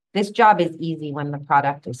this job is easy when the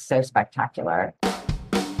product is so spectacular.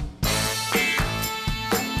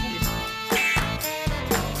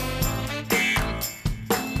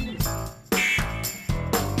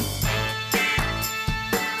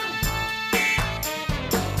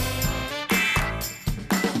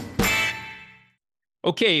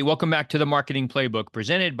 Okay, welcome back to the Marketing Playbook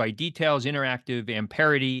presented by Details Interactive,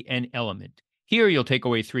 Amperity, and Element. Here you'll take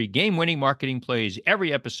away 3 game-winning marketing plays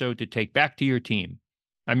every episode to take back to your team.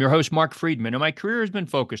 I'm your host, Mark Friedman, and my career has been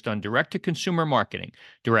focused on direct-to-consumer marketing,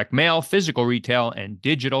 direct mail, physical retail, and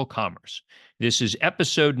digital commerce. This is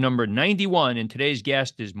episode number 91, and today's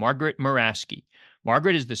guest is Margaret Moraskie.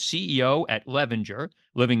 Margaret is the CEO at Levenger,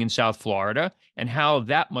 living in South Florida, and how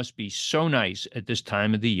that must be so nice at this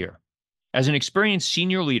time of the year. As an experienced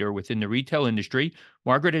senior leader within the retail industry,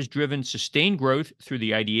 Margaret has driven sustained growth through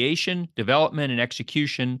the ideation, development, and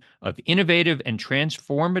execution of innovative and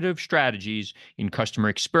transformative strategies in customer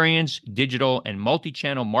experience, digital and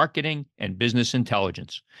multi-channel marketing, and business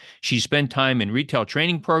intelligence. She's spent time in retail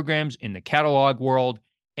training programs in the catalog world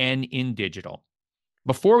and in digital.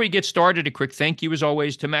 Before we get started, a quick thank you, as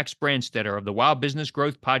always, to Max Branstetter of the Wow Business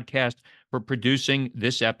Growth Podcast for producing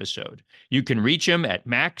this episode. You can reach him at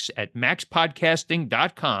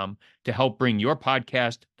maxpodcasting.com to help bring your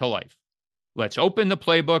podcast to life. Let's open the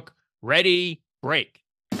playbook. Ready, break.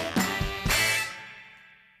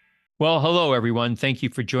 Well, hello, everyone. Thank you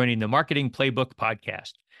for joining the Marketing Playbook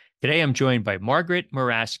Podcast. Today, I'm joined by Margaret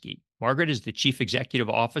Moraskie. Margaret is the Chief Executive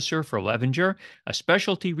Officer for Levenger, a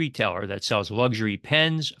specialty retailer that sells luxury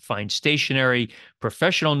pens, fine stationery,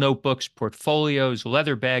 professional notebooks, portfolios,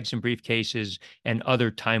 leather bags and briefcases, and other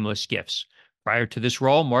timeless gifts. Prior to this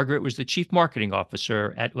role, Margaret was the Chief Marketing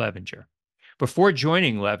Officer at Levenger. Before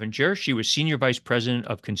joining Levenger, she was Senior Vice President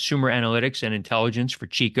of Consumer Analytics and Intelligence for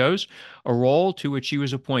Chico's, a role to which she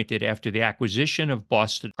was appointed after the acquisition of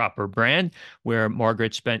Boston Proper brand, where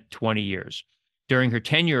Margaret spent 20 years. During her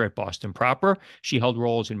tenure at Boston Proper, she held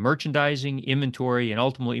roles in merchandising, inventory, and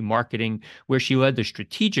ultimately marketing, where she led the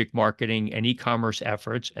strategic marketing and e-commerce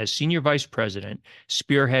efforts as Senior Vice President,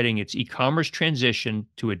 spearheading its e-commerce transition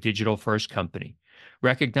to a digital-first company.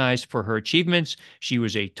 Recognized for her achievements, she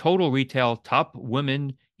was a Total Retail Top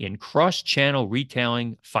Women in Cross-Channel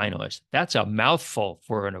Retailing finalist. That's a mouthful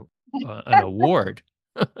for an award.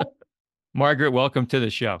 Margaret, welcome to the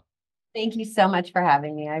show. Thank you so much for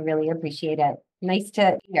having me. I really appreciate it. Nice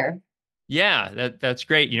to hear. Yeah, that's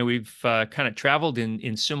great. We've kind of traveled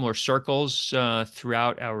in similar circles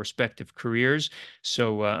throughout our respective careers.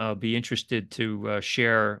 So I'll be interested to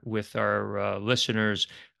share with our listeners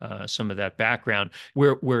some of that background.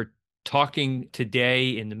 We're talking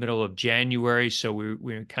today in the middle of January, so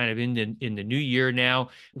we're kind of in the new year now.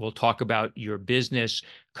 We'll talk about your business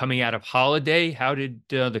coming out of holiday. How did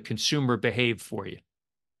the consumer behave for you?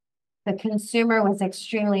 The consumer was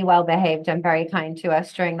extremely well behaved and very kind to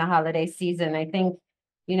us during the holiday season. I think,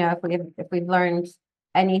 if we've learned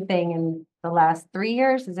anything in the last 3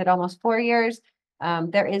 years, is it almost 4 years?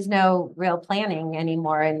 There is no real planning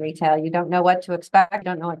anymore in retail. You don't know what to expect. You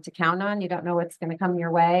don't know what to count on. You don't know what's going to come your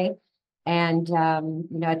way. And,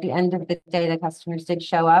 at the end of the day, the customers did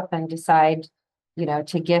show up and decide,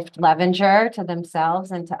 to gift Levenger to themselves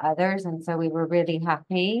and to others. And so we were really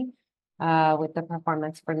happy with the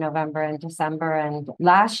performance for November and December. And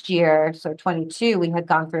last year, so 22, we had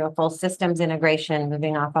gone through a full systems integration,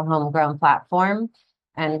 moving off a homegrown platform.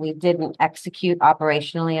 And we didn't execute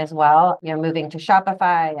operationally as well, moving to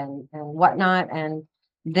Shopify and whatnot. And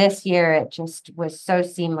this year, it just was so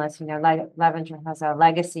seamless. Levenger has a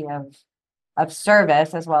legacy of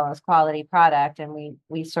service as well as quality product. And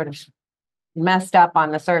we sort of messed up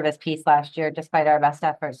on the service piece last year, despite our best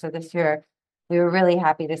efforts. So this year, we were really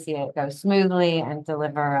happy to see it go smoothly and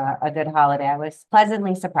deliver a good holiday. I was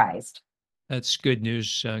pleasantly surprised. That's good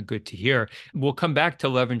news. Good to hear. We'll come back to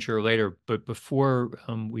Levenger later, but before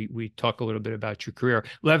we talk a little bit about your career,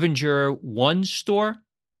 Levenger one store?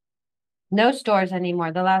 No stores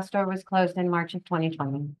anymore. The last store was closed in March of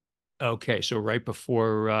 2020. Okay, so right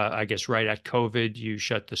before, I guess, right at COVID, you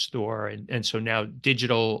shut the store, and so now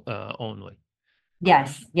digital only.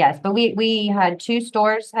 Yes. But we had 2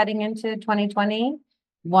 stores heading into 2020.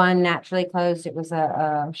 One naturally closed. It was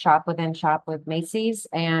a shop within shop with Macy's,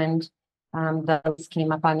 and those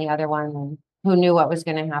came up on the other one. And who knew what was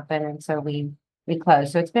going to happen? And so we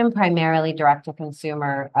closed. So it's been primarily direct to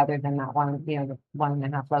consumer, other than that one, the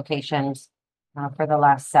 1.5 locations for the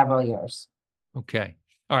last several years. Okay.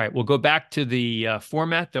 All right, we'll go back to the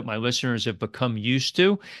format that my listeners have become used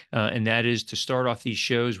to, and that is to start off these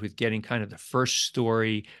shows with getting kind of the first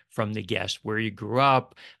story from the guest, where you grew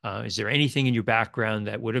up. Is there anything in your background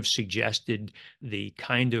that would have suggested the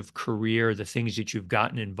kind of career, the things that you've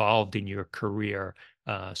gotten involved in your career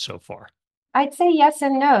so far? I'd say yes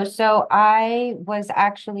and no. So I was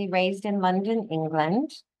actually raised in London,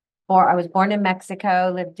 England, or I was born in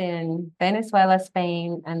Mexico, lived in Venezuela,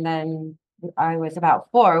 Spain, and then I was about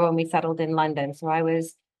 4 when we settled in London. So I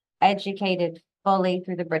was educated fully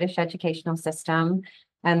through the British educational system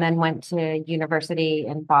and then went to university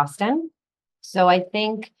in Boston. So I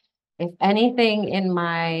think if anything in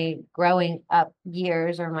my growing up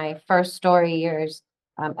years or my first story years,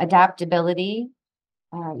 adaptability,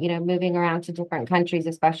 moving around to different countries,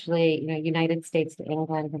 especially, United States to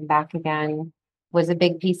England and back again, was a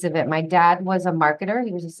big piece of it. My dad was a marketer.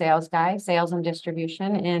 He was a sales guy, sales and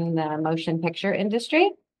distribution in the motion picture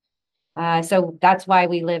industry. So that's why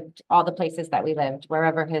we lived all the places that we lived,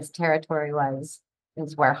 wherever his territory was,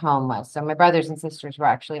 is where home was. So my brothers and sisters were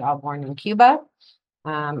actually all born in Cuba,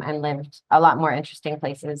 and lived a lot more interesting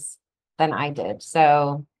places than I did.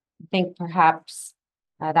 So I think perhaps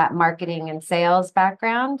that marketing and sales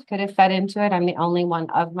background could have fed into it. I'm the only one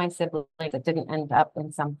of my siblings that didn't end up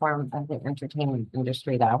in some form of the entertainment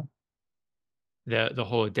industry, though. The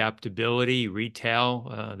whole adaptability,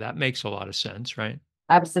 retail, that makes a lot of sense, right?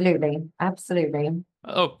 Absolutely. Absolutely.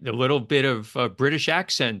 Oh, a little bit of British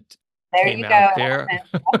accent There came you go. out there.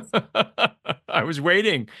 Yes. I was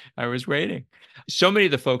waiting. I was waiting. So many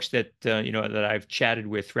of the folks that that I've chatted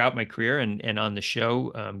with throughout my career and on the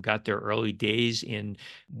show got their early days in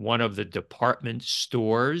one of the department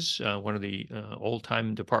stores, one of the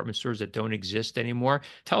old-time department stores that don't exist anymore.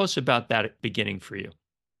 Tell us about that beginning for you.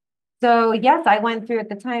 So yes, I went through at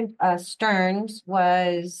the time, Stearns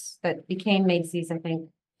was that became Macy's, I think, a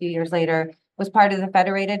few years later, was part of the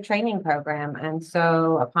federated training program. And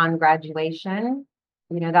so upon graduation,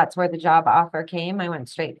 that's where the job offer came. I went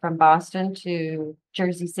straight from Boston to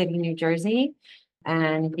Jersey City, New Jersey,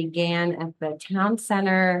 and began at the town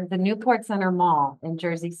center, the Newport Center Mall in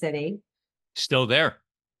Jersey City. Still there.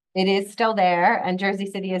 It is still there, and Jersey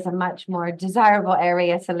City is a much more desirable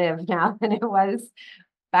area to live now than it was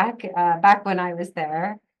back when I was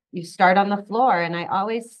there. You start on the floor, and I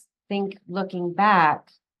always think, looking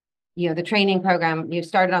back, the training program, you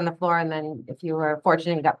started on the floor, and then if you were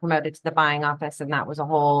fortunate, you got promoted to the buying office, and that was a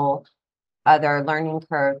whole other learning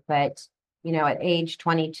curve. But at age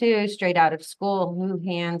 22, straight out of school, who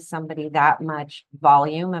hands somebody that much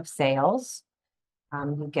volume of sales?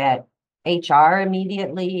 You get HR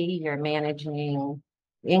immediately, you're managing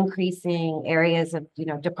increasing areas of,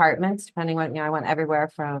 departments, depending on, I went everywhere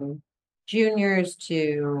from juniors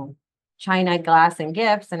to China, glass and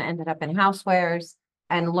gifts, and ended up in housewares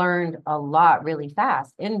and learned a lot really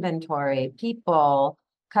fast. Inventory, people,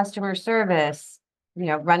 customer service,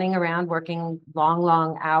 running around, working long,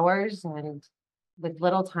 long hours and with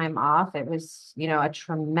little time off. It was, a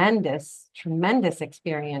tremendous, tremendous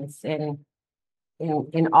experience in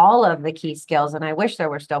all of the key skills. And I wish there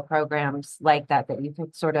were still programs like that you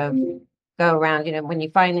could sort of go around, when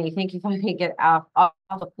you think you finally get off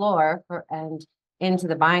the floor and into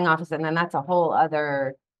the buying office. And then that's a whole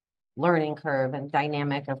other learning curve and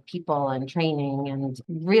dynamic of people and training, and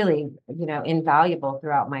really, invaluable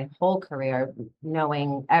throughout my whole career,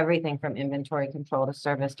 knowing everything from inventory control to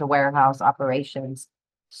service to warehouse operations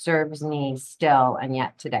serves me still and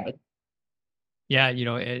yet today. Yeah,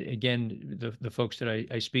 again, the folks that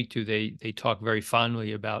I speak to, they talk very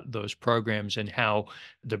fondly about those programs and how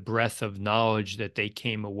the breadth of knowledge that they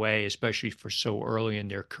came away, especially for so early in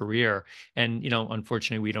their career. And,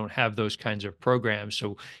 unfortunately, we don't have those kinds of programs.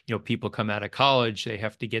 So, people come out of college, they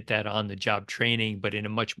have to get that on the job training, but in a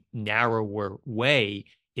much narrower way,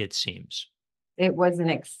 it seems. It was an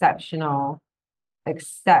exceptional,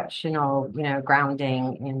 grounding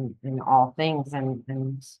in all things.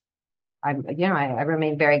 And I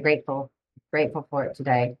remain very grateful for it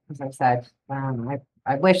today. As I've said,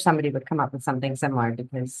 I wish somebody would come up with something similar,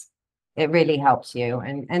 because it really helps you,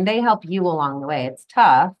 and they help you along the way. It's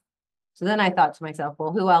tough. So then I thought to myself,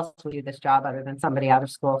 well, who else would do this job other than somebody out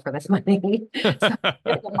of school for this money? So it's a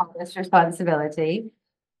modest responsibility,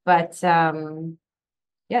 but yeah,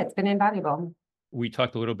 it's been invaluable. We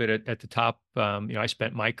talked a little bit at the top. I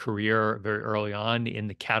spent my career very early on in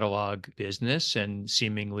the catalog business, and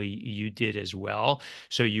seemingly you did as well.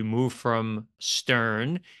 So you moved from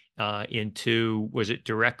Stern was it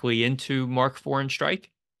directly into Mark IV and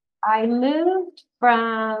Strike? I moved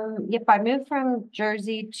from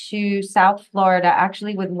Jersey to South Florida,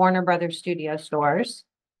 actually with Warner Brothers Studio Stores.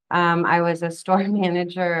 I was a store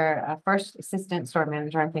manager, a first assistant store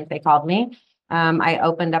manager, I think they called me. I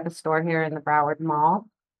opened up a store here in the Broward Mall.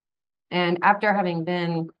 And after having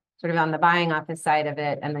been sort of on the buying office side of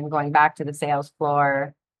it and then going back to the sales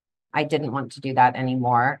floor, I didn't want to do that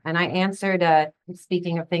anymore. And I answered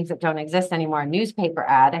speaking of things that don't exist anymore, a newspaper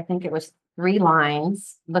ad. I think it was 3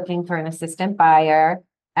 lines looking for an assistant buyer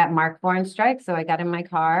at Mark IV Strike. So I got in my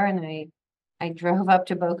car and I drove up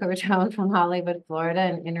to Boca Raton from Hollywood, Florida,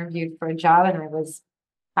 and interviewed for a job, and I was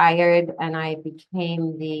hired, and I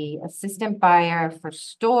became the assistant buyer for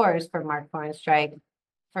stores for Mark IV Strike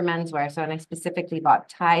for menswear. So, and I specifically bought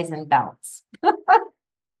ties and belts.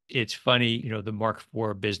 It's funny, the Mark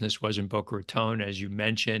IV business was in Boca Raton, as you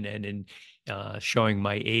mentioned, and in showing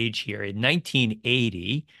my age here, in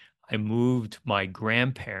 1980, I moved my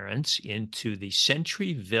grandparents into the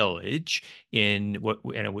Century Village and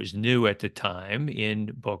it was new at the time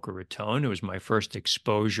in Boca Raton. It was my first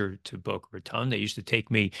exposure to Boca Raton. They used to take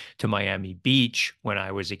me to Miami Beach when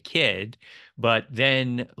I was a kid, but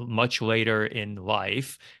then much later in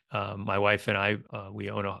life, my wife and I, we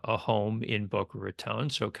own a home in Boca Raton,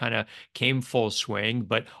 so kind of came full swing,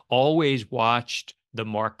 but always watched the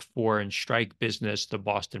Mark IV and Strike business, the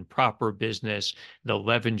Boston Proper business, the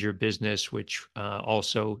Levenger business, which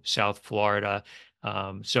also South Florida.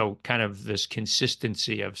 So kind of this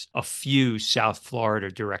consistency of a few South Florida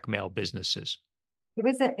direct mail businesses.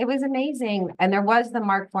 It was amazing. And there was the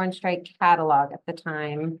Mark IV Strike catalog at the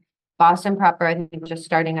time. Boston Proper, I think, just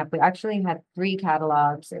starting up. We actually had 3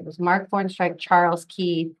 catalogs. It was Mark IV Strike, Charles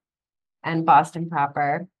Keith, and Boston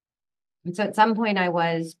Proper. And so at some point I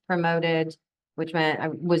was promoted, which meant I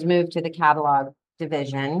was moved to the catalog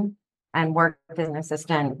division and worked as an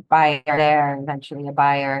assistant buyer there, and eventually a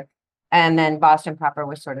buyer. And then Boston Proper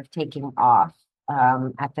was sort of taking off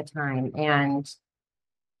at the time. And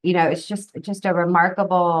it's just a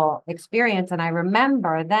remarkable experience. And I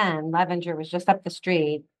remember then Levenger was just up the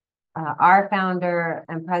street. Our founder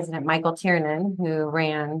and president, Michael Tiernan, who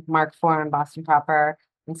ran Mark IV and Boston Proper,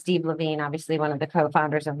 and Steve Levine, obviously one of the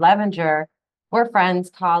co-founders of Levenger, were friends,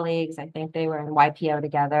 colleagues. I think they were in YPO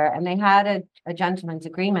together, and they had a gentleman's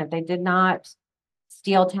agreement. They did not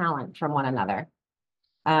steal talent from one another.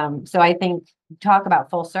 So I think, talk about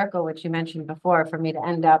full circle, which you mentioned before, for me to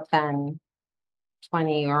end up then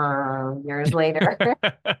 20 or years later,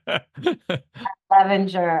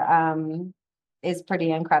 Levenger is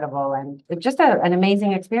pretty incredible, and it's just an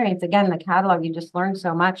amazing experience. Again, the catalog, you just learn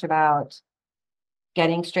so much about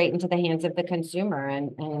getting straight into the hands of the consumer.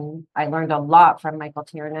 And I learned a lot from Michael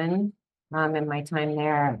Tiernan in my time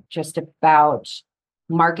there, just about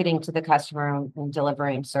marketing to the customer and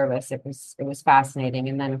delivering service. It was fascinating.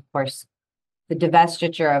 And then, of course, the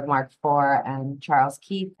divestiture of Mark IV and Charles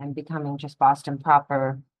Keith and becoming just Boston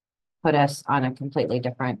Proper put us on a completely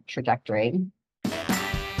different trajectory.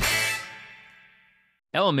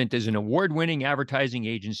 Element is an award-winning advertising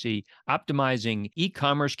agency optimizing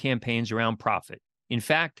e-commerce campaigns around profit. In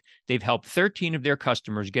fact, they've helped 13 of their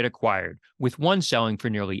customers get acquired, with one selling for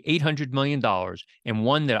nearly $800 million and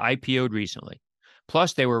one that IPO'd recently.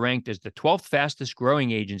 Plus, they were ranked as the 12th fastest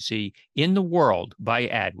growing agency in the world by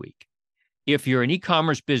Adweek. If you're an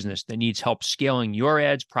e-commerce business that needs help scaling your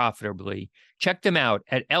ads profitably, check them out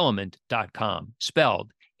at element.com,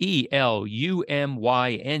 spelled ELUMYNT.com.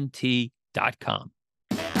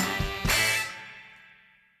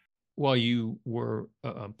 While you were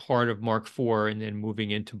part of Mark IV and then moving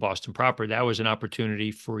into Boston Proper, that was an opportunity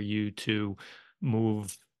for you to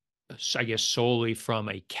move, I guess, solely from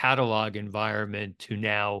a catalog environment to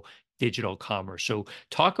now digital commerce. So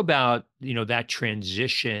talk about, that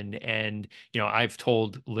transition. And, I've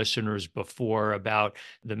told listeners before about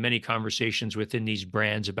the many conversations within these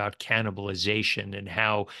brands about cannibalization and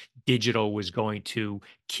how digital was going to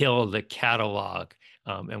kill the catalog.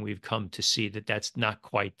 And we've come to see that that's not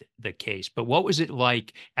quite the case. But what was it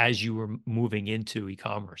like as you were moving into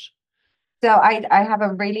e-commerce? So I have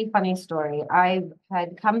a really funny story. I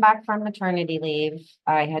had come back from maternity leave.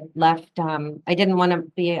 I had left. I didn't want to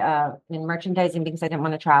be in merchandising because I didn't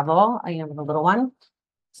want to travel. I have a little one.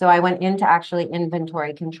 So I went into actually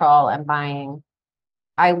inventory control and buying.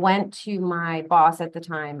 I went to my boss at the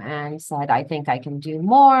time and said, I think I can do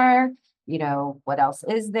more. What else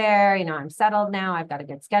is there? I'm settled now. I've got a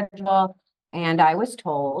good schedule. And I was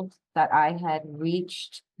told that I had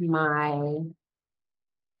reached my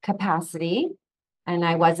capacity and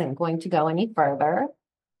I wasn't going to go any further.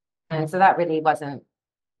 And so that really wasn't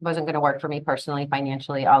going to work for me personally,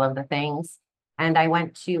 financially, all of the things. And I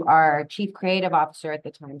went to our chief creative officer at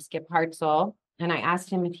the time, Skip Hartzell, and I asked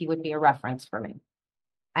him if he would be a reference for me.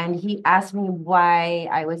 And he asked me why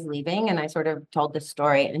I was leaving, and I sort of told the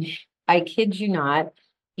story. And I kid you not,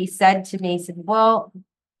 he said to me, he said, "Well,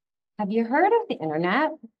 have you heard of the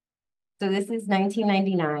internet?" So this is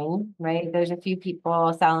 1999, right? There's a few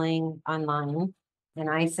people selling online. And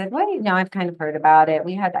I said, well, I've kind of heard about it.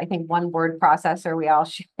 We had, I think, one word processor we all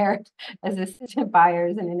shared as assistant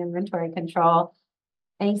buyers and an inventory control.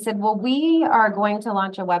 And he said, well, we are going to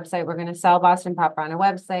launch a website. We're going to sell Boston Proper on a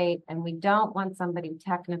website, and we don't want somebody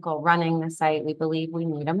technical running the site. We believe we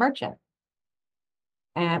need a merchant.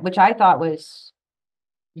 And which I thought was,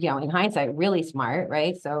 in hindsight, really smart,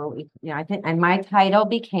 right? So, I think, and my title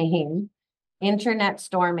became Internet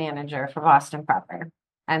Store Manager for Boston Proper.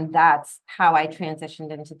 And that's how I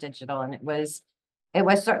transitioned into digital. And it was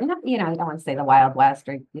sort of, I don't want to say the Wild West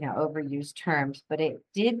or, overused terms, but it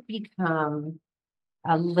did become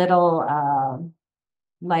a little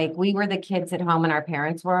like we were the kids at home and our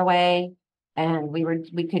parents were away, and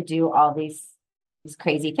we could do all these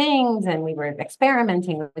crazy things, and we were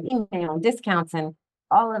experimenting with email and discounts and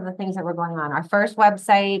all of the things that were going on. Our first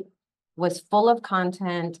website was full of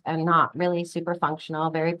content and not really super functional,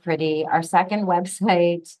 very pretty. Our second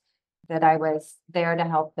website that I was there to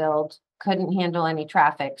help build couldn't handle any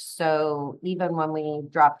traffic. So even when we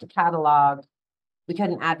dropped a catalog, we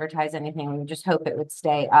couldn't advertise anything. We would just hope it would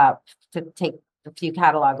stay up to take the few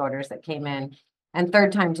catalog orders that came in. And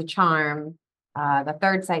third time to charm, the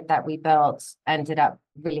third site that we built ended up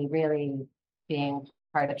really, really being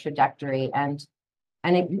part of the trajectory. And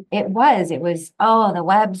it was, oh, the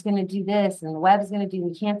web's going to do this and the web's going to do,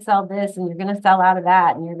 we can't sell this and you're going to sell out of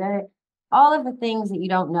that. And you're going to, all of the things that you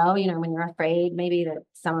don't know, when you're afraid maybe that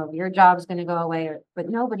some of your job's going to go away, but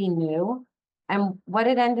nobody knew. And what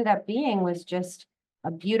it ended up being was just a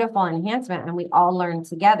beautiful enhancement. And we all learned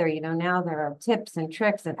together. Now there are tips and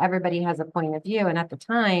tricks and everybody has a point of view. And at the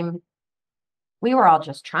time, we were all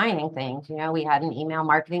just trying things. We had an email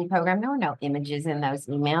marketing program. There were no images in those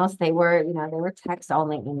emails. They were text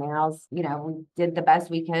only emails. We did the best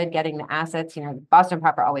we could getting the assets. Boston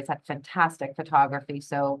Proper always had fantastic photography.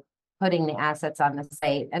 So putting the assets on the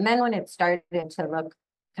site. And then when it started to look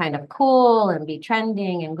kind of cool and be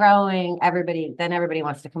trending and growing, everybody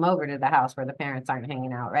wants to come over to the house where the parents aren't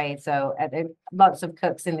hanging out, right? So lots of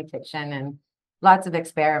cooks in the kitchen and lots of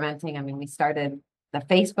experimenting. I mean, we started the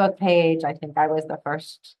Facebook page. I think I was the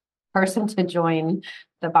first person to join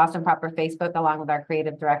the Boston Proper Facebook, along with our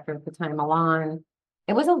creative director at the time, Alon.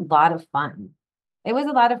 It was a lot of fun. It was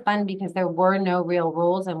a lot of fun because there were no real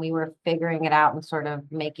rules and we were figuring it out and sort of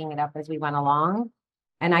making it up as we went along.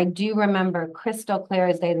 And I do remember crystal clear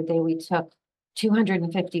as day, the day we took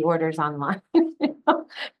 250 orders online,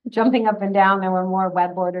 jumping up and down. There were more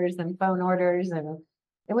web orders than phone orders. And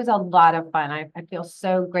it was a lot of fun. I feel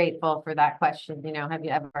so grateful for that question. Have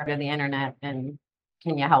you ever heard of the internet and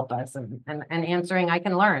can you help us? And answering, I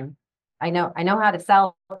can learn. I know how to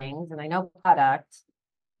sell things and I know product,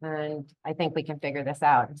 and I think we can figure this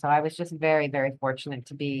out. And so I was just very, very fortunate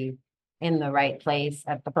to be in the right place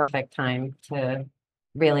at the perfect time to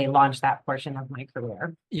really launch that portion of my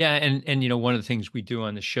career. Yeah, and one of the things we do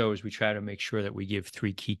on the show is we try to make sure that we give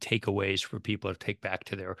three key takeaways for people to take back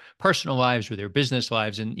to their personal lives or their business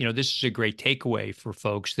lives. And this is a great takeaway for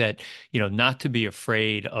folks that not to be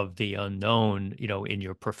afraid of the unknown in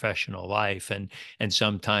your professional life. And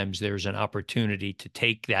sometimes there's an opportunity to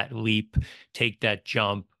take that leap, take that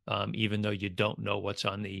jump, even though you don't know what's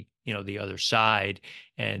on the other side.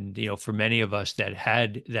 And for many of us that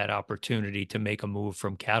had that opportunity to make a move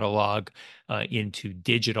from catalog into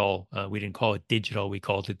digital, we didn't call it digital, we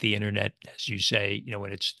called it the internet, as you say.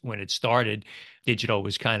 When it started, digital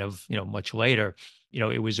was kind of much later.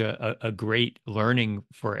 It was a great learning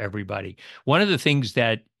for everybody. One of the things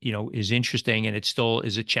that is interesting, and it still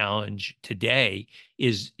is a challenge today,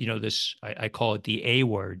 is this, I call it the A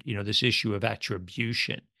word, this issue of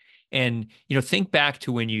attribution. And, think back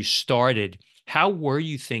to when you started, how were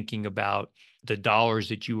you thinking about the dollars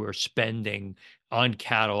that you were spending on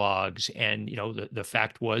catalogs? And, the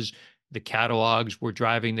fact was the catalogs were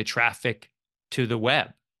driving the traffic to the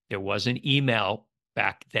web. There wasn't email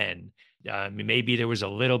back then. Maybe there was a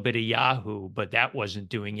little bit of Yahoo, but that wasn't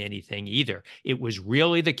doing anything either. It was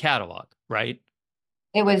really the catalog, right?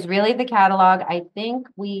 It was really the catalog. I think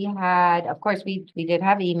we had, of course, we did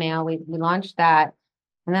have email. We launched that.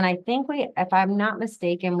 And then I think if I'm not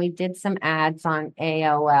mistaken, we did some ads on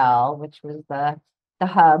AOL, which was the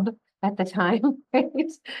hub at the time, right?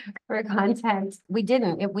 For content. We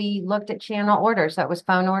didn't. We looked at channel orders. So it was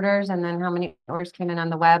phone orders and then how many orders came in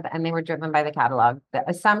on the web, and they were driven by the catalog. The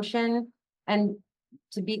assumption, and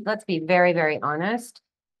let's be very, very honest,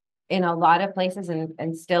 in a lot of places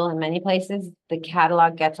and still in many places, the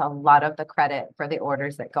catalog gets a lot of the credit for the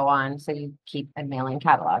orders that go on. So you keep mailing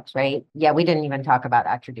catalogs, right? Yeah, we didn't even talk about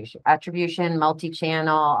attribution,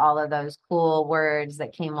 multi-channel, all of those cool words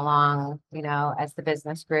that came along, as the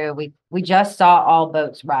business grew. We just saw all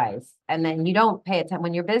boats rise. And then you don't pay attention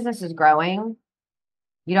when your business is growing.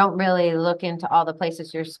 You don't really look into all the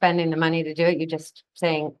places you're spending the money to do it. You're just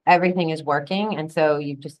saying everything is working. And so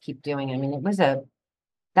you just keep doing it. I mean,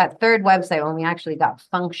 that third website, when we actually got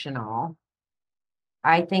functional,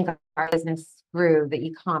 I think our business grew, the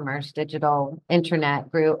e-commerce, digital internet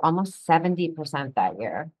grew almost 70% that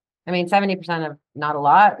year. I mean, 70% of not a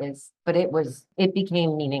lot but it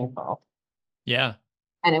became meaningful. Yeah.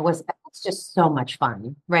 And it's just so much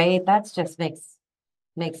fun, right? That's just makes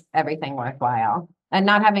everything worthwhile. And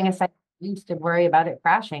not having a site used to worry about it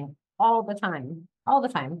crashing all the time, all the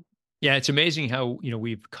time. Yeah, it's amazing how,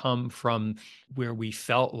 we've come from where we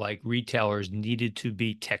felt like retailers needed to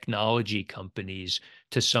be technology companies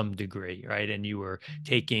to some degree, right? And you were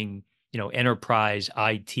taking, enterprise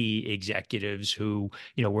IT executives who,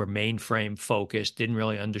 were mainframe focused, didn't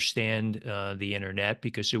really understand the internet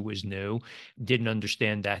because it was new, didn't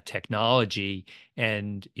understand that technology.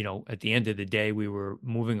 And, at the end of the day, we were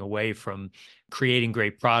moving away from creating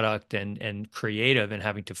great product and creative and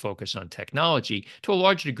having to focus on technology. To a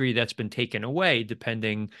large degree, that's been taken away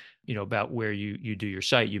depending, about where you do your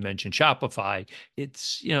site. You mentioned Shopify.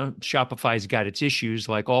 It's, Shopify's got its issues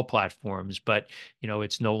like all platforms, but,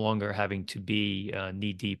 it's no longer having to be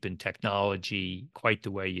knee deep in technology quite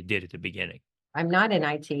the way you did at the beginning. I'm not in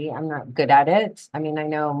IT. I'm not good at it. I mean, I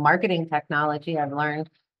know marketing technology. I've learned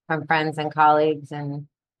from friends and colleagues and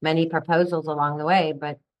many proposals along the way,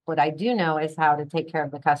 but what I do know is how to take care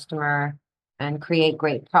of the customer and create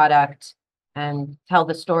great product and tell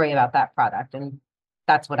the story about that product. And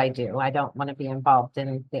that's what I do. I don't want to be involved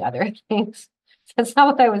in the other things. That's not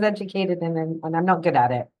what I was educated in, and I'm not good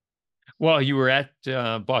at it. Well, you were at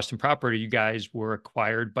Boston Proper. You guys were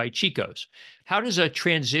acquired by Chico's. How does a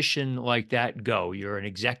transition like that go? You're an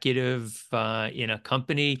executive in a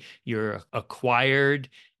company, you're acquired.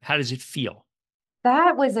 How does it feel?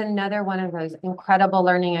 That was another one of those incredible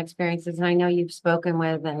learning experiences. And I know you've spoken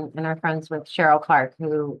with and are friends with Cheryl Clark,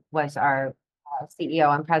 who was our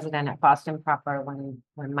CEO and president at Boston Proper when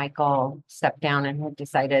Michael stepped down and had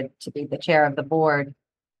decided to be the chair of the board.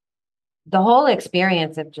 The whole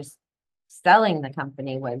experience of just selling the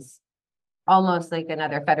company was almost like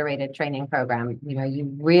another federated training program.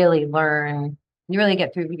 You really learn, you really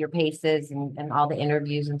get through your paces and all the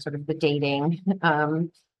interviews and sort of the dating.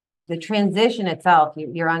 The transition itself,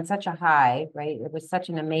 you're on such a high, right? It was such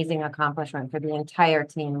an amazing accomplishment for the entire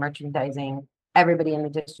team, merchandising, everybody in the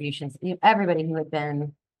distributions, everybody who had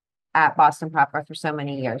been at Boston Proper for so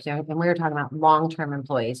many years. And we were talking about long-term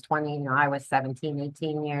employees, 20, I was 17,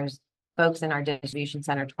 18 years, folks in our distribution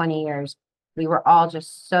center, 20 years. We were all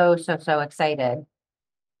just so, so, so excited.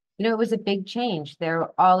 It was a big change. There,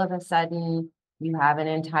 all of a sudden, you have an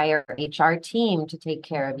entire HR team to take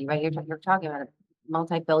care of you, right? You're talking about a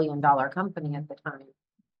multi-billion-dollar company at the time.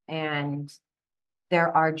 And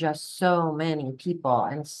there are just so many people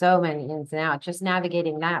and so many ins and outs. Just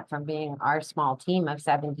navigating that from being our small team of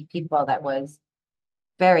 70 people that was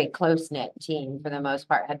very close-knit team for the most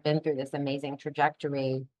part, had been through this amazing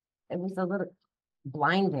trajectory. It was a little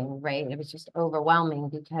blinding, right? It was just overwhelming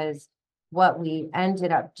because what we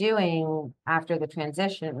ended up doing after the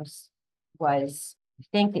transitions was, I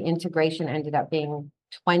think the integration ended up being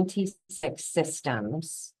 26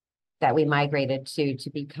 systems that we migrated to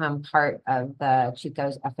become part of the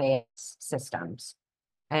Chico's FAS systems.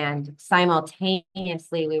 And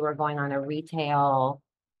simultaneously, we were going on a retail,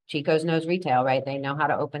 Chico's knows retail, right? They know how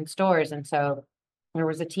to open stores. And so there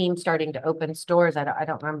was a team starting to open stores. I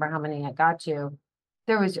don't remember how many it got to.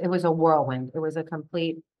 It was a whirlwind. It was a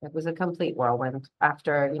complete whirlwind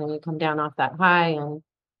after, you come down off that high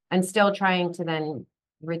and still trying to then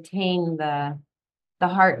retain the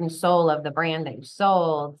heart and soul of the brand that you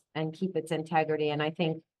sold and keep its integrity. And I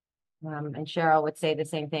think, and Cheryl would say the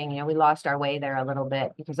same thing, we lost our way there a little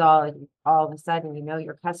bit because all of a sudden,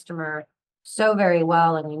 your customer so very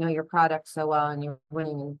well and your product so well and you're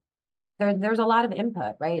winning. There's a lot of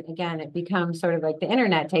input, right? Again, it becomes sort of like the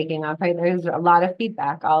internet taking off, right? There's a lot of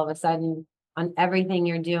feedback all of a sudden on everything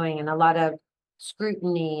you're doing and a lot of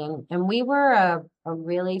scrutiny. And we were a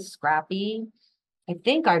really scrappy, I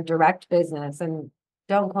think our direct business, and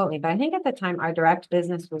don't quote me, but I think at the time our direct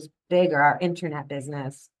business was bigger, our internet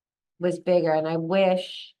business was bigger. And I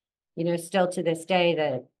wish, still to this day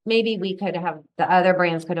that maybe the other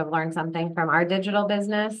brands could have learned something from our digital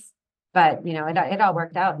business. But it all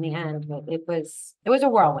worked out in the end. But it was a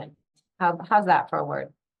whirlwind. How's that for a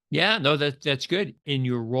word? Yeah, no, that's good. In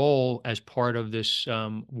your role as part of this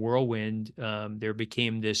whirlwind, there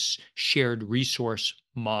became this shared resource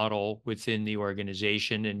model within the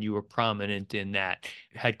organization, and you were prominent in that.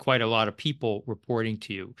 Had quite a lot of people reporting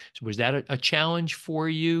to you. So was that a challenge for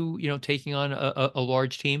you, taking on a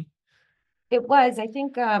large team? It was, I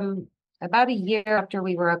think, about a year after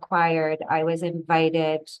we were acquired, I was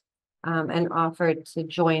invited and offered to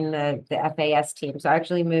join the FAS team. So I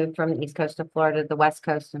actually moved from the East Coast of Florida to the West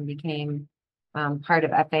Coast and became part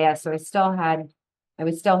of FAS. So I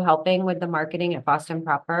was still helping with the marketing at Boston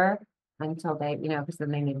Proper until they, because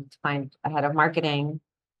then they needed to find a head of marketing.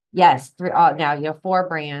 Yes, three, now, four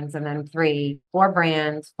brands and then four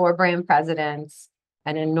brands, four brand presidents,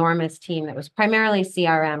 an enormous team that was primarily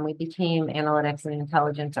CRM. We became analytics and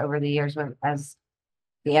intelligence over the years as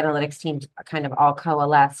the analytics teams kind of all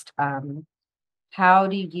coalesced. How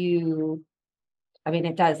do you, I mean,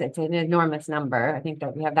 it's an enormous number. I think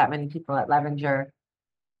that we have that many people at Levenger.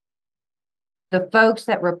 The folks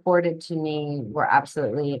that reported to me were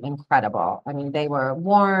absolutely incredible. I mean, they were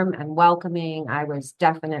warm and welcoming. I was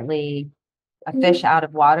definitely a fish out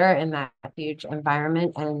of water in that huge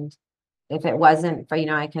environment. And if it wasn't for,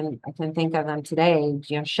 I can think of them today,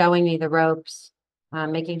 showing me the ropes,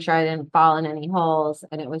 making sure I didn't fall in any holes.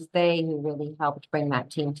 And it was they who really helped bring that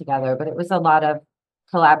team together. But it was a lot of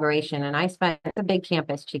collaboration. And it's a big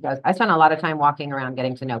campus, Chico's. I spent a lot of time walking around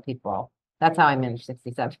getting to know people. That's how I managed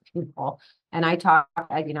 67 people. And I talk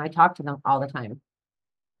to them all the time.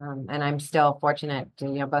 And I'm still fortunate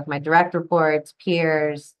to, both my direct reports,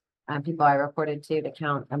 peers, people I reported to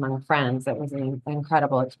count among friends. It was an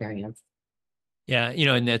incredible experience. Yeah,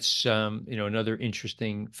 and that's another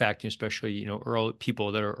interesting fact, especially early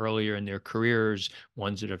people that are earlier in their careers,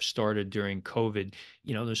 ones that have started during COVID.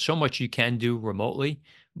 There's so much you can do remotely,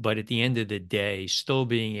 but at the end of the day, still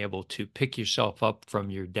being able to pick yourself up from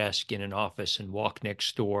your desk in an office and walk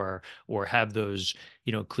next door, or have those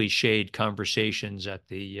cliched conversations at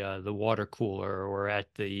the water cooler or at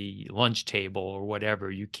the lunch table or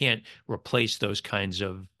whatever. You can't replace those kinds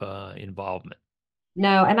of involvement.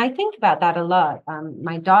 No, and I think about that a lot.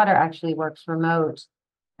 My daughter actually works remote,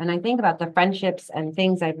 and I think about the friendships and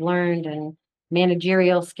things I've learned and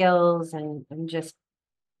managerial skills and just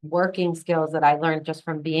working skills that I learned just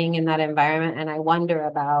from being in that environment. And I wonder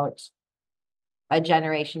about a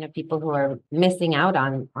generation of people who are missing out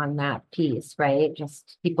on that piece, right?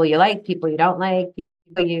 Just people you like, people you don't like,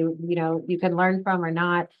 people you can learn from or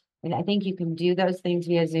not. And I think you can do those things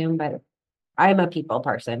via Zoom, but I'm a people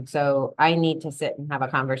person, so I need to sit and have a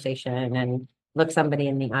conversation and look somebody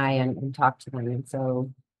in the eye and talk to them. And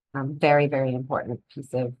so very, very important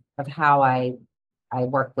piece of how I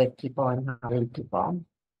work with people and how I lead people.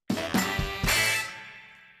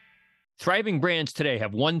 Thriving brands today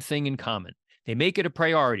have one thing in common. They make it a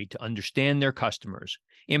priority to understand their customers.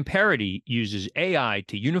 Imperity uses AI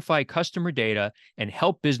to unify customer data and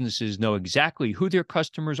help businesses know exactly who their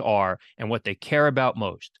customers are and what they care about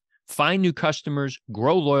most. Find new customers,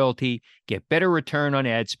 grow loyalty, get better return on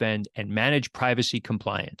ad spend, and manage privacy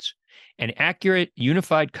compliance. An accurate,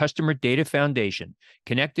 unified customer data foundation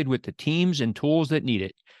connected with the teams and tools that need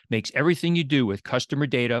it makes everything you do with customer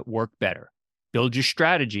data work better. Build your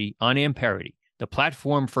strategy on Amperity, the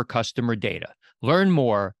platform for customer data. Learn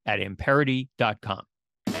more at amperity.com.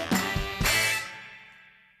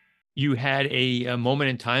 You had a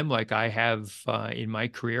moment in time like I have in my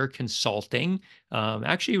career consulting.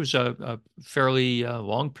 Actually, it was a fairly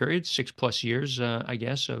long period, 6+ years, I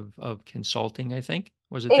guess, of consulting, I think.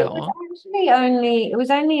 Was it It that was long? it was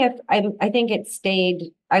only if I think it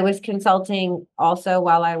stayed. I was consulting also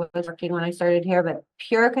while I was working when I started here, but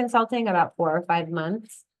pure consulting about 4 or 5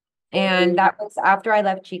 months. And that was after I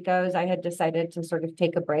left Chico's. I had decided to sort of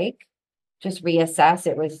take a break, just reassess.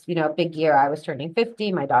 It was, a big year. I was turning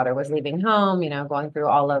 50. My daughter was leaving home, going through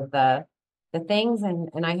all of the things.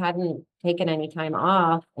 And I hadn't taken any time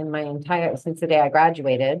off since the day I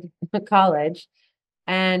graduated college.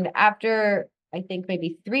 And after I think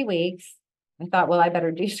maybe 3 weeks, I thought, well, I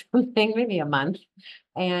better do something, maybe a month.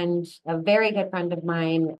 And a very good friend of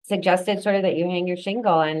mine suggested sort of that you hang your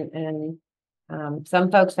shingle and some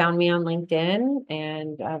folks found me on LinkedIn,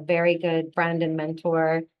 and a very good friend and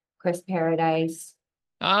mentor, Chris Paradise.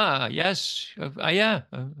 Ah, yes. Yeah,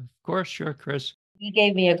 of course. Sure, Chris. He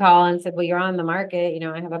gave me a call and said, well, you're on the market.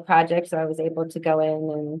 I have a project. So I was able to go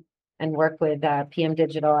in and work with PM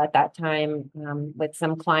Digital at that time with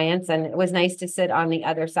some clients. And it was nice to sit on the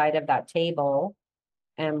other side of that table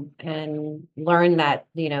and learn that,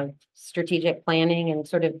 strategic planning and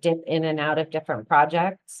sort of dip in and out of different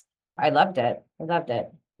projects. I loved it. I loved it.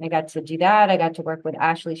 I got to do that. I got to work with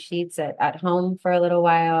Ashley Sheets at home for a little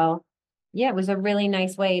while. Yeah, it was a really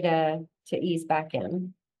nice way to ease back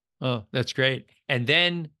in. Oh, that's great. And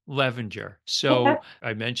then Levenger. So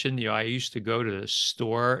I mentioned, I used to go to the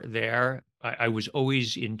store there. I was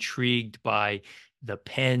always intrigued by the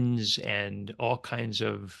pens and all kinds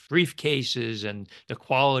of briefcases and the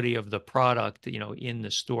quality of the product, in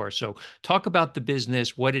the store. So talk about the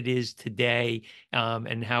business, what it is today,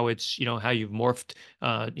 and how it's, how you've morphed,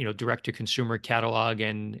 direct to consumer catalog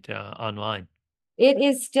and online. It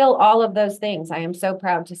is still all of those things. I am so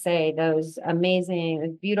proud to say those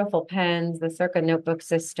amazing, beautiful pens, the Circa notebook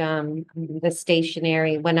system, the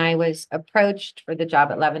stationery. When I was approached for the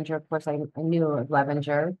job at Levenger, of course, I knew of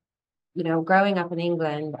Levenger. Growing up in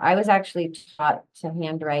England, I was actually taught to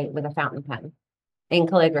handwrite with a fountain pen in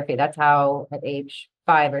calligraphy. That's how at age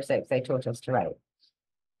 5 or 6, they taught us to write.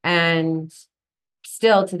 And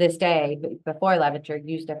still to this day, before Levenger,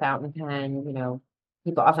 used a fountain pen.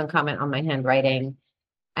 People often comment on my handwriting.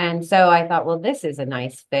 And so I thought, well, this is a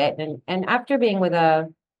nice fit. And after being with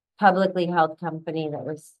a publicly held company that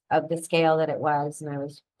was of the scale that it was, and I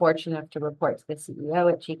was fortunate enough to report to the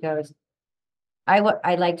CEO at Chico's,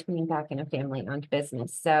 I liked being back in a family-owned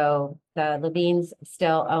business. So the Levines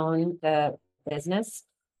still own the business.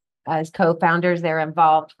 As co-founders, they're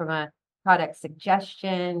involved from a product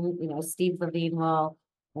suggestion. Steve Levine will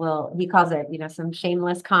he calls it, some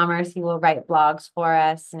shameless commerce. He will write blogs for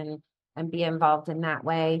us and be involved in that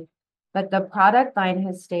way. But the product line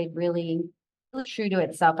has stayed really true to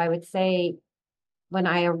itself. I would say when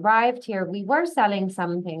I arrived here, we were selling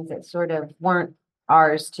some things that sort of weren't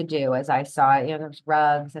ours to do, as I saw it. There's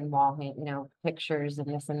rugs and pictures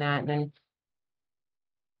and this and that. And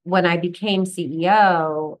when I became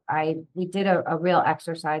CEO, we did a real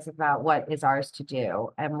exercise about what is ours to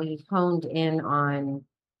do. And we honed in on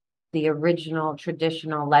the original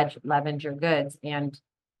traditional Levenger goods and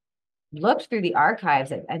looked through the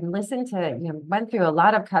archives and listened to, went through a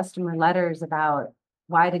lot of customer letters about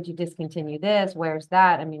why did you discontinue this? Where's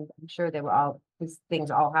that? I mean, I'm sure these things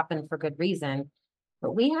all happened for good reason,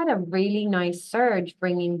 but we had a really nice surge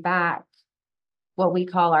bringing back what we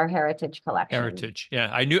call our heritage collection. Heritage. Yeah.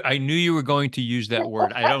 I knew you were going to use that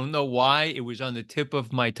word. I don't know why. It was on the tip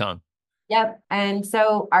of my tongue. Yep. And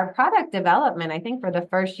so our product development, I think for the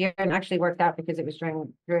first year, and actually worked out because it was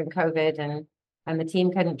during COVID and the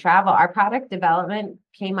team couldn't travel, our product development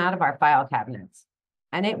came out of our file cabinets.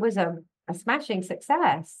 And it was a smashing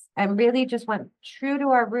success and really just went true to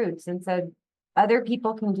our roots and said, other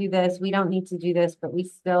people can do this. We don't need to do this, but we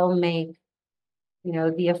still make, the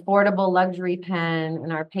affordable luxury pen,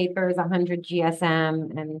 and our paper is 100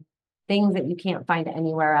 GSM and things that you can't find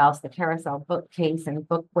anywhere else, the carousel bookcase and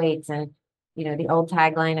book weights. And, the old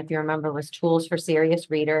tagline, if you remember, was tools for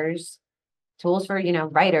serious readers, tools for,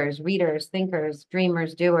 writers, readers, thinkers,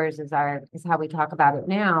 dreamers, doers is how we talk about it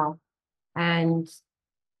now. And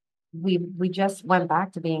we just went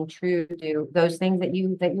back to being true to those things that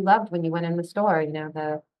you loved when you went in the store,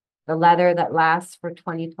 the leather that lasts for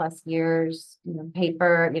 20 plus years,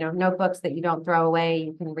 paper, notebooks that you don't throw away,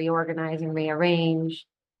 you can reorganize and rearrange,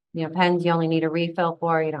 pens you only need a refill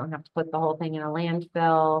for, you don't have to put the whole thing in a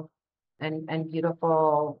landfill, and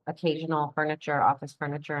beautiful occasional furniture, office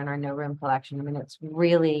furniture in our no room collection. I mean, it's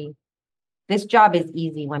really, this job is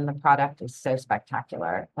easy when the product is so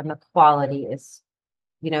spectacular and the quality is,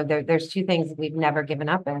 there's two things that we've never given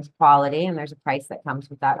up, and it's quality, and there's a price that comes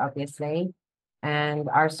with that, obviously, and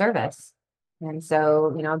our service. And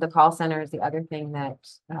so, the call center is the other thing that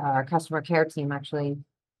our customer care team actually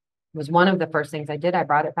was one of the first things I did. I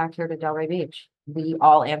brought it back here to Delray Beach. We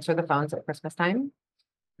all answer the phones at Christmas time,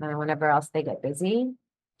 whenever else they get busy.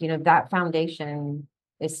 That foundation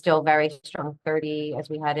is still very strong, 30 as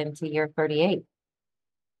we head into year 38.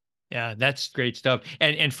 Yeah, that's great stuff.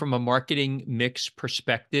 And from a marketing mix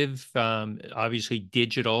perspective, obviously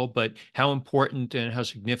digital, but how important and how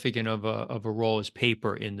significant of a role is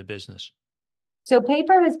paper in the business? So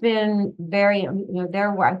paper has been very,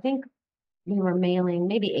 I think we were mailing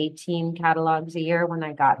maybe 18 catalogs a year when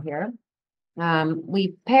I got here.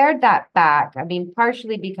 We pared that back. I mean,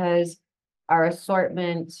 partially because our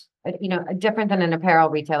assortment, different than an apparel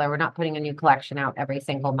retailer, we're not putting a new collection out every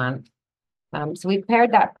single month. So we've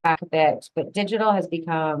pared that back a bit, but digital has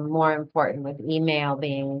become more important, with email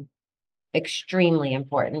being extremely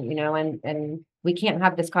important, and we can't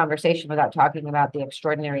have this conversation without talking about the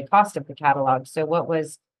extraordinary cost of the catalog. So what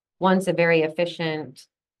was once a very efficient,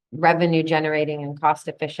 revenue generating and cost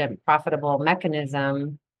efficient, profitable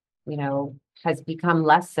mechanism, has become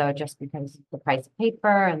less so, just because the price of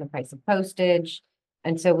paper and the price of postage.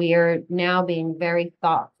 And so we are now being very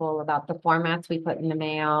thoughtful about the formats we put in the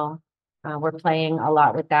mail. We're playing a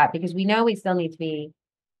lot with that because we know we still need to be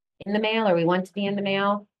in the mail, or we want to be in the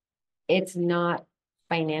mail. It's not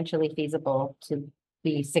financially feasible to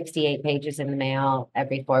be 68 pages in the mail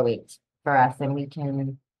every 4 weeks for us.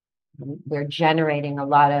 And we're generating a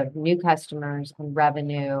lot of new customers and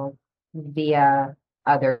revenue via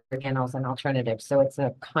other channels and alternatives. So it's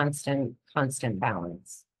a constant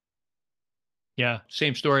balance. Yeah,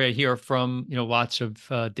 same story I hear from, lots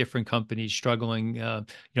of different companies struggling,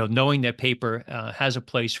 knowing that paper has a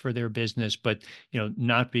place for their business, but,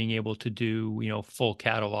 not being able to do, full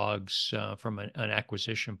catalogs from an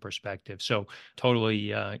acquisition perspective. So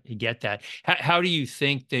totally get that. How do you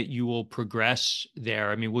think that you will progress there?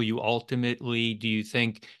 I mean, do you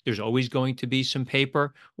think there's always going to be some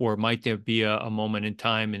paper, or might there be a moment in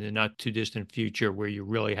time in the not too distant future where you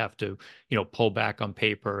really have to, pull back on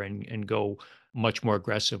paper and go much more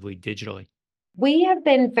aggressively digitally? We have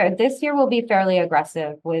been this year will be fairly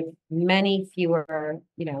aggressive with many fewer,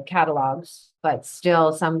 catalogs, but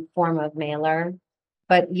still some form of mailer.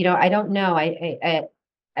 But, I don't know.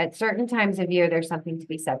 At certain times of year, there's something to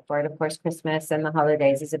be said for it. Of course, Christmas and the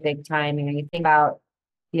holidays is a big time. You think about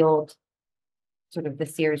the old sort of the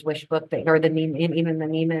Sears wish book or even the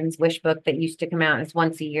Neiman's wish book that used to come out. It's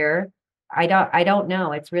once a year. I don't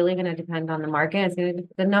know. It's really going to depend on the market.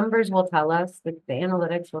 The numbers will tell us, the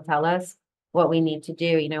analytics will tell us what we need to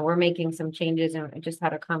do. We're making some changes, and I just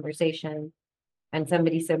had a conversation and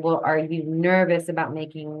somebody said, well, are you nervous about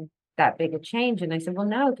making that big a change? And I said, well,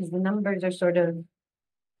 no, because the numbers are sort of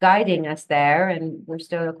guiding us there, and we're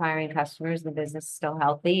still acquiring customers. The business is still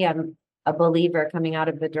healthy. I'm a believer coming out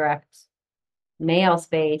of the direct mail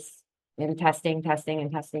space in testing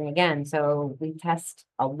and testing again. So we test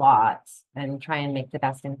a lot and try and make the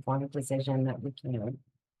best informed decision that we can.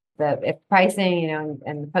 If pricing,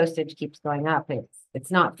 and the postage keeps going up,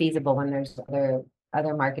 it's not feasible when there's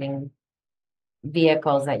other marketing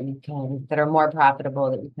vehicles that are more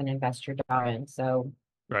profitable that you can invest your dollar in. So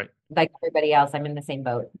Right. like everybody else, I'm in the same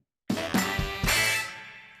boat.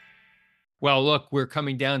 Well, look, we're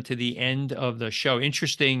coming down to the end of the show.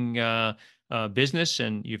 Interesting business,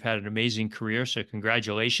 and you've had an amazing career. So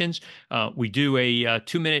congratulations. We do a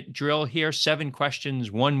 2-minute drill here, 7 questions,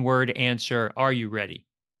 1-word answer. Are you ready?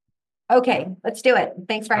 Okay, let's do it.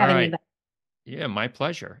 Thanks for All having right. me. Yeah, my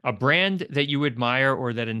pleasure. A brand that you admire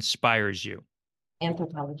or that inspires you?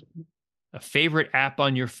 Anthropology. A favorite app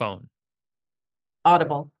on your phone?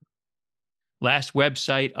 Audible. Last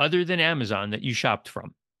website other than Amazon that you shopped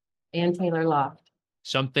from? And Taylor Loft.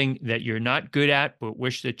 Something that you're not good at but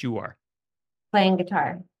wish that you are? Playing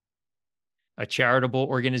guitar. A charitable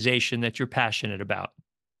organization that you're passionate about?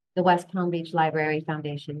 The West Palm Beach Library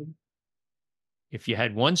Foundation. If you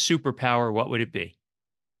had one superpower, what would it be?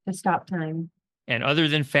 To stop time. And other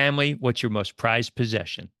than family, what's your most prized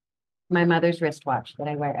possession? My mother's wristwatch that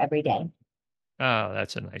I wear every day. Oh,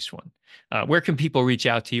 that's a nice one. Where can people reach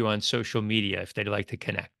out to you on social media if they'd like to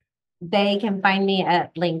connect? They can find me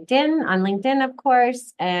at on LinkedIn, of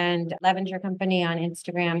course, and Levenger Company on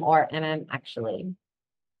Instagram or MM, actually.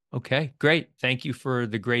 Okay, great. Thank you for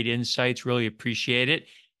the great insights. Really appreciate it.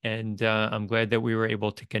 And I'm glad that we were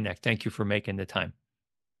able to connect. Thank you for making the time.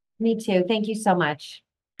 Me too. Thank you so much.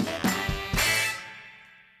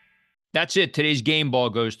 That's it. Today's game ball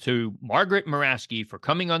goes to Margaret Moraskie for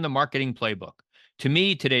coming on the Marketing Playbook. To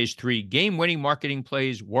me, today's 3 game-winning marketing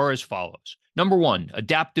plays were as follows. Number 1,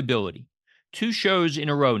 adaptability. 2 shows in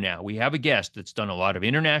a row now, we have a guest that's done a lot of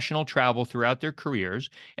international travel throughout their careers,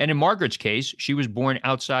 and in Margaret's case, she was born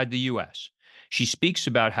outside the U.S. She speaks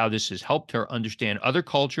about how this has helped her understand other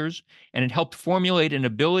cultures, and it helped formulate an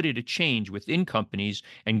ability to change within companies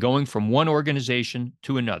and going from one organization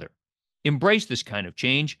to another. Embrace this kind of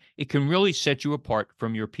change. It can really set you apart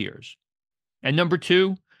from your peers. And number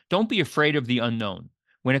 2, don't be afraid of the unknown.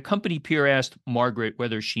 When a company peer asked Margaret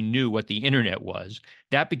whether she knew what the internet was,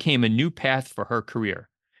 that became a new path for her career.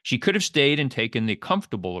 She could have stayed and taken the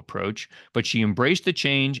comfortable approach, but she embraced the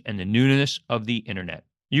change and the newness of the internet.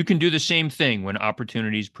 You can do the same thing when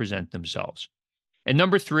opportunities present themselves. And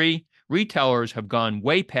number 3, retailers have gone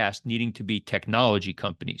way past needing to be technology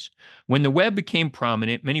companies. When the web became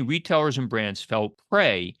prominent, many retailers and brands fell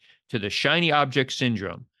prey to the shiny object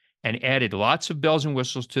syndrome and added lots of bells and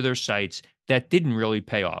whistles to their sites that didn't really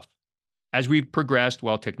pay off. As we've progressed,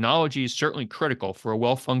 while technology is certainly critical for a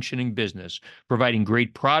well-functioning business, providing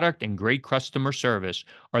great product and great customer service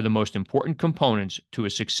are the most important components to a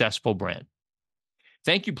successful brand.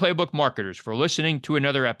 Thank you, Playbook marketers, for listening to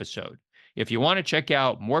another episode. If you want to check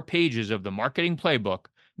out more pages of the Marketing Playbook,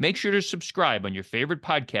 make sure to subscribe on your favorite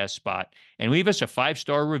podcast spot and leave us a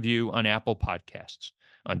 5-star review on Apple Podcasts.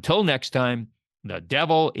 Until next time, the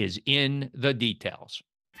devil is in the details.